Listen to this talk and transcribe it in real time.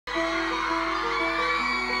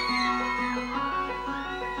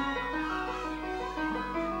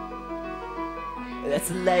It's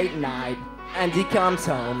late night and he comes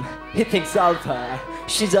home. He thinks of her,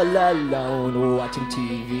 she's all alone, watching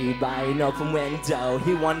TV by an open window.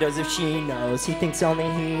 He wonders if she knows, he thinks only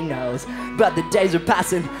he knows. But the days are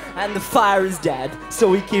passing and the fire is dead, so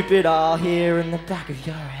we keep it all here in the back of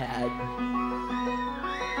your head.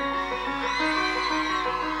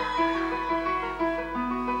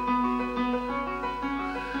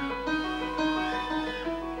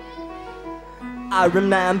 I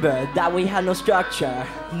remember that we had no structure.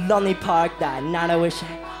 Lonely Park that night, I wish I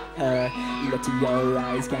had her. Look to your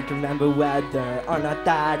eyes, can't remember whether or not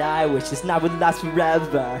that I wish this night would last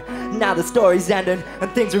forever. Now the story's ended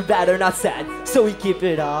and things are better not said, so we keep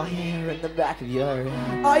it all here in the back of your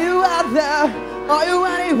head. Are you out there? Are you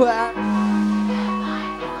anywhere?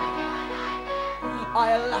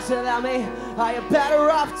 Are you lost without me? Are you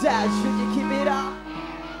better off dead? Should you keep it all?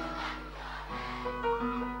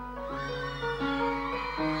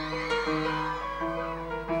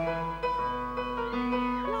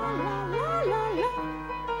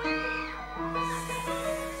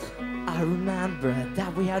 I remember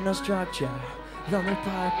that we had no structure. Lonely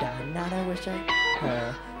Park that night, I wish I had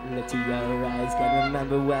her. Look to your eyes, can't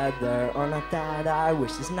remember whether or not that I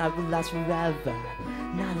wish this night would last forever.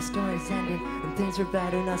 Now the story's ended and things are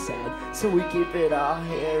better not said, so we keep it all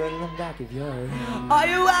here in the back of your head. Are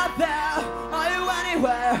you out there? Are you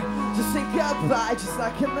anywhere? Just say goodbye, just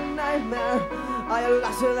like in the nightmare. Are you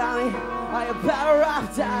lost without me? Are you better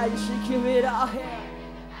off dead? You should keep it all here.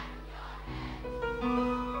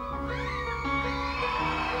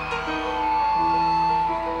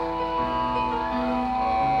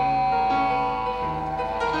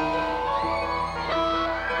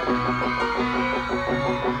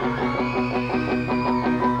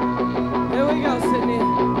 Here we go, Sydney. 1,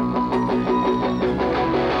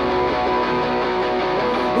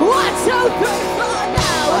 2, 3, 4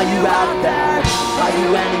 now. Are you out there? Are you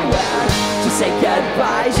anywhere? Just say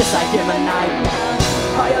goodbye, just like in my nightmare.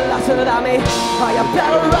 Are you lost without me? Are you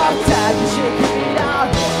better off dead? You should keep it out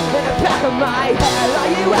in the back of my head.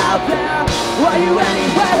 Are you out there? Are you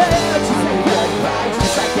anywhere? Just say goodbye,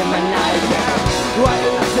 just like in my nightmare. Are you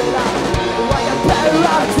lost without me? Are you better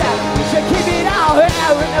off dead? You should keep it out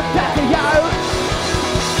here in the back of your.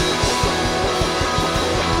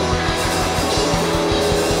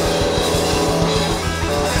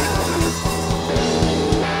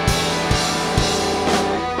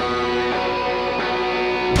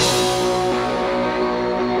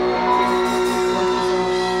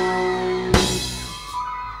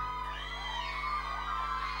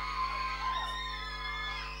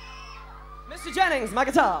 Mr. Jennings, my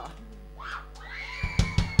guitar.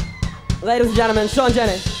 Ladies and gentlemen, Sean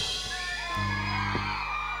Jennings.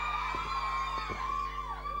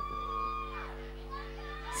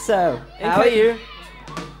 So, how are you?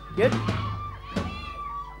 Good?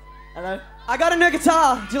 Hello? I got a new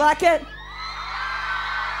guitar. Do you like it?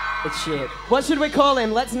 It's shit. What should we call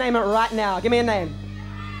him? Let's name it right now. Give me a name.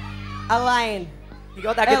 Elaine. You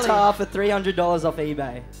got that guitar for $300 off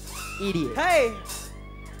eBay. Idiot. Hey!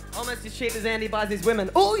 Almost as cheap as Andy buys his women.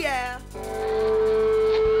 Oh yeah!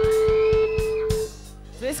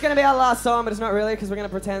 So this is going to be our last song, but it's not really, because we're going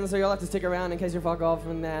to pretend, so you'll have to stick around in case you fuck off,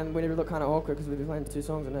 and then we look kind of awkward, because we'll be playing 2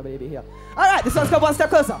 songs and nobody will be here. Alright, this song's called One Step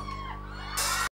Closer.